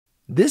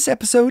This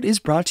episode is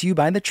brought to you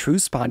by the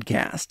Truce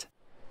Podcast.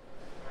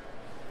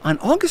 On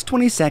August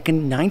 22,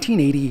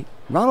 1980,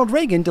 Ronald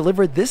Reagan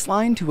delivered this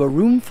line to a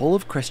room full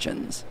of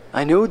Christians.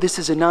 "I know this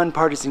is a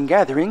nonpartisan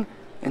gathering,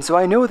 and so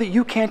I know that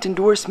you can't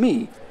endorse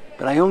me,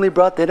 but I only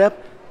brought that up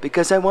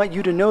because I want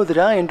you to know that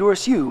I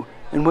endorse you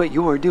and what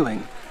you're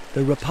doing."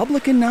 The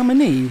Republican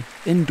nominee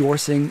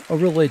endorsing a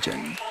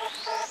religion.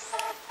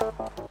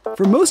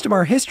 For most of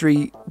our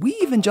history, we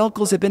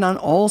evangelicals have been on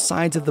all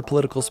sides of the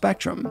political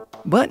spectrum.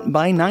 But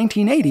by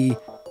 1980,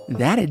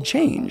 that had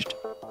changed.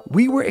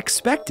 We were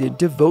expected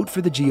to vote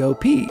for the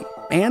GOP.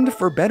 And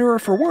for better or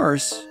for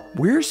worse,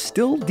 we're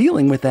still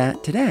dealing with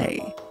that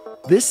today.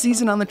 This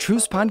season on the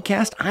Truce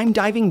Podcast, I'm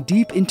diving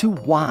deep into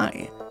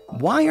why.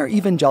 Why are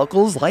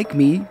evangelicals like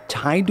me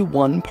tied to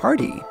one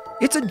party?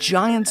 It's a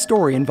giant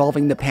story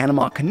involving the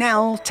Panama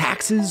Canal,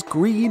 taxes,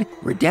 greed,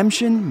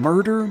 redemption,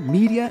 murder,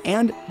 media,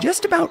 and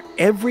just about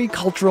every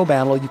cultural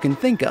battle you can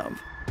think of.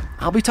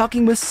 I'll be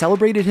talking with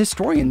celebrated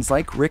historians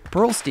like Rick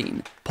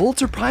Perlstein,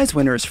 Pulitzer Prize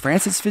winners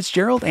Francis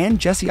Fitzgerald and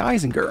Jesse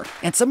Eisinger,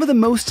 and some of the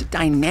most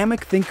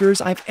dynamic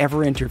thinkers I've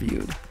ever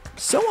interviewed.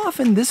 So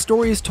often this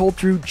story is told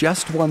through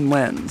just one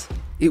lens.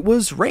 It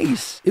was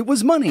race, it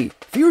was money,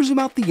 fears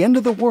about the end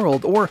of the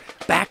world, or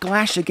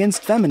backlash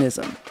against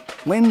feminism.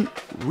 When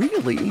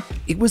really,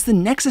 it was the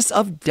nexus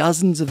of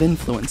dozens of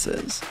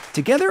influences.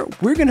 Together,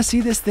 we're going to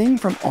see this thing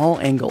from all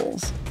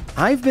angles.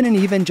 I've been an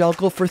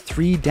evangelical for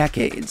 3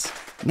 decades.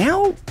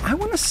 Now, I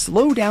want to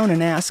slow down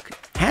and ask,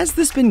 has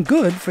this been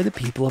good for the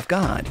people of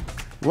God?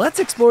 Let's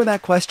explore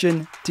that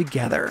question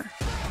together.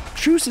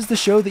 Truce is the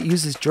show that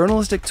uses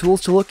journalistic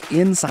tools to look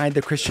inside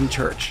the Christian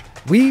church.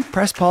 We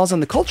press pause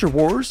on the culture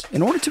wars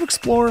in order to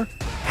explore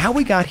how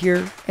we got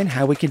here and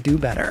how we can do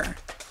better.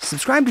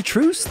 Subscribe to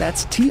Truce,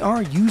 that's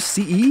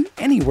TRUCE,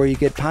 anywhere you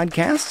get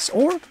podcasts,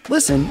 or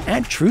listen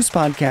at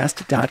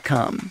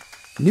trucepodcast.com.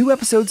 New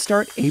episodes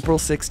start April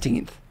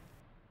 16th.